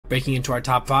Breaking into our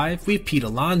top 5, we have Pete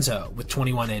Alonso with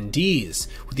 21 NDs,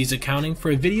 with these accounting for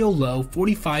a video low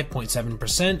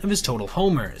 45.7% of his total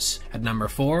homers. At number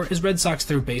 4 is Red Sox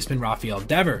third baseman Rafael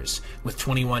Devers, with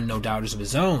 21 no-doubters of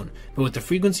his own, but with a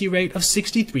frequency rate of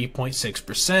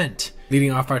 63.6%.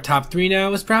 Leading off our top 3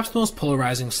 now is perhaps the most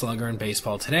polarizing slugger in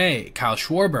baseball today, Kyle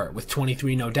Schwarber, with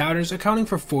 23 no-doubters accounting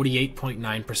for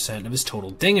 48.9% of his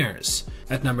total dingers.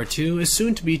 At number 2 is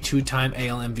soon-to-be two-time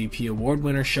AL MVP award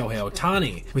winner Shohei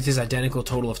Ohtani, with his identical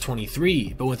total of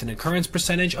 23, but with an occurrence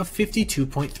percentage of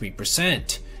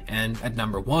 52.3%. And at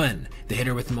number 1, the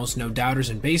hitter with the most no-doubters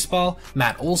in baseball,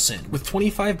 Matt Olson, with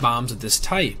 25 bombs of this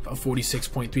type, a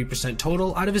 46.3%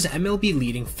 total out of his MLB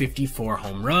leading 54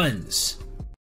 home runs.